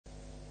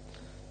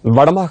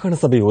வடமாகாண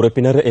சபை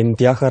உறுப்பினர் என்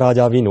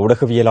தியாகராஜாவின்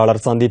ஊடகவியலாளர்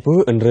சந்திப்பு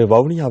இன்று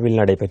வவுனியாவில்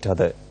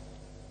நடைபெற்றது.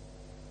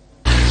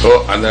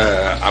 அந்த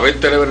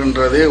அவைத்தலைவர்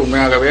என்றது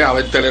உண்மையாகவே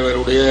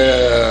அவைத்தலைவருடைய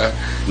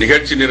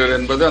நிகழ்ச்சி நிரல்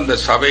என்பது அந்த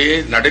சபையை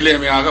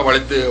நடுநிலைமையாக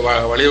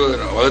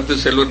வகுத்து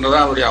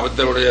செல்வதுதான் அவருடைய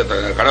அவைத்தலைவருடைய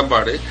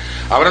கடப்பாடு.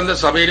 அவர் அந்த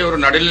சபையிலே ஒரு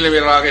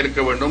நடுநிலைமையாக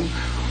இருக்க வேண்டும்,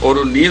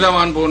 ஒரு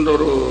நீதவான் போன்ற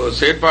ஒரு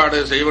செயற்பாடு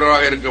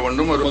செய்பவராக இருக்க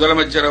வேண்டும். ஒரு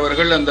முதலமைச்சர்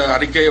அவர்கள் அந்த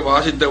அறிக்கையை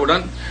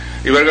வாசித்தவுடன்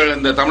இவர்கள்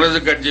இந்த தமிழக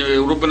கட்சி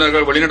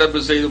உறுப்பினர்கள் வெளிநடப்பு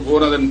செய்து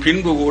போனதன்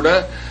பின்பு கூட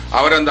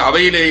அவர் அந்த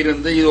அவையிலே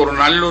இருந்து இது ஒரு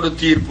நல்ல ஒரு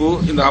தீர்ப்பு,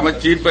 இந்த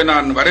தீர்ப்பை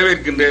நான்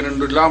வரவேற்கின்றேன்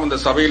என்றெல்லாம் அந்த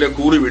சபையில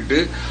கூறிவிட்டு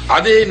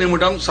அதே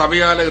நிமிடம்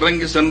சபையால்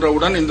இறங்கி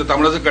சென்றவுடன் இந்த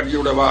தமிழக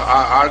கட்சியுடைய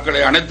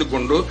ஆட்களை அணைத்துக்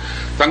கொண்டு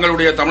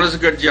தங்களுடைய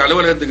தமிழக கட்சி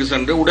அலுவலகத்துக்கு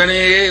சென்று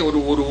உடனேயே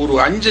ஒரு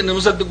 5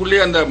 நிமிஷத்துக்குள்ளே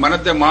அந்த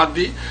மனத்தை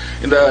மாற்றி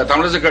இந்த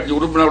தமிழக கட்சி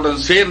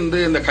உறுப்பினருடன் சேர்ந்து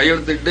இந்த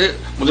கையெழுத்திட்டு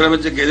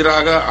முதலமைச்சருக்கு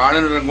எதிராக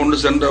ஆளுநரிடம் கொண்டு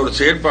சென்ற ஒரு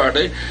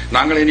செயற்பாடு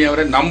நாங்கள் இனி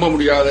அவரை நம்ப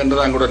முடியாது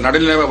என்றது, அங்களுடைய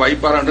நடுநிலை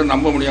வைப்பார் என்று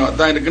நம்ப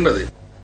முடியாமல் தான் இருக்கின்றது.